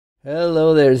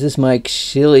Hello there, this is Mike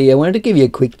Shilly. I wanted to give you a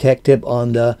quick tech tip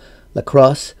on the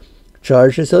LaCrosse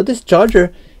charger. So this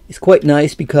charger is quite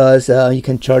nice because you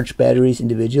can charge batteries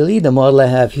individually. The model I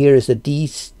have here is a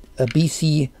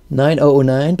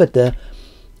BC-9009, but the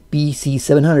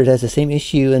BC-700 has the same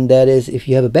issue, and that is if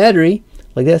you have a battery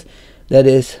like this that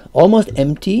is almost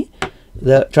empty,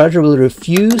 the charger will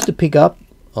refuse to pick up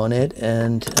on it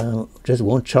and just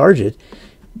won't charge it.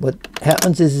 What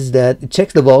happens is that it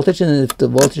checks the voltage, and if the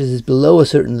voltage is below a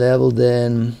certain level,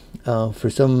 then for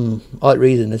some odd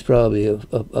reason it's probably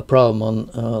a problem on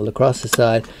LaCrosse's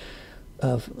side,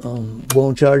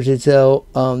 won't charge it. So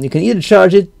you can either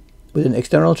charge it with an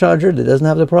external charger that doesn't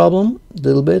have the problem a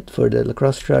little bit for the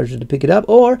LaCrosse charger to pick it up,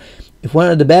 or if one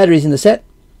of the batteries in the set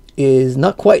is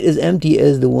not quite as empty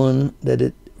as the one that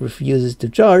it refuses to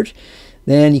charge,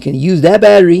 then you can use that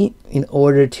battery in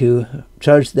order to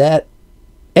charge that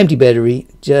empty battery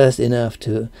just enough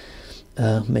to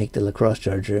make the LaCrosse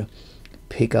charger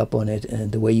pick up on it.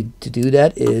 And the way to do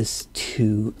that is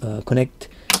to connect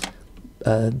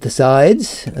the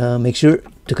sides. Make sure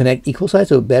to connect equal sides.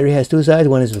 So battery has two sides.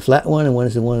 One is the flat one and one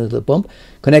is the one with the bump.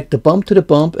 Connect the bump to the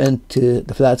bump and to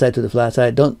the flat side to the flat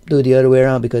side. Don't do it the other way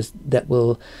around, because that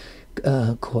will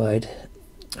quite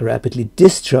rapidly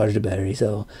discharge the battery.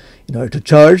 So in order to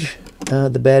charge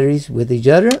the batteries with each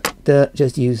other,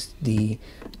 just use the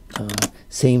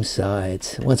same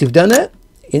sides. Once you've done that,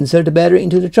 insert the battery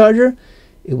into the charger.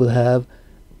 It will have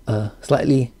a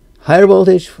slightly higher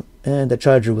voltage, and the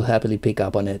charger will happily pick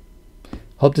up on it.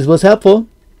 Hope this was helpful.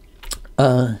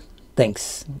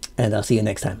 Thanks, and I'll see you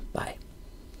next time. Bye.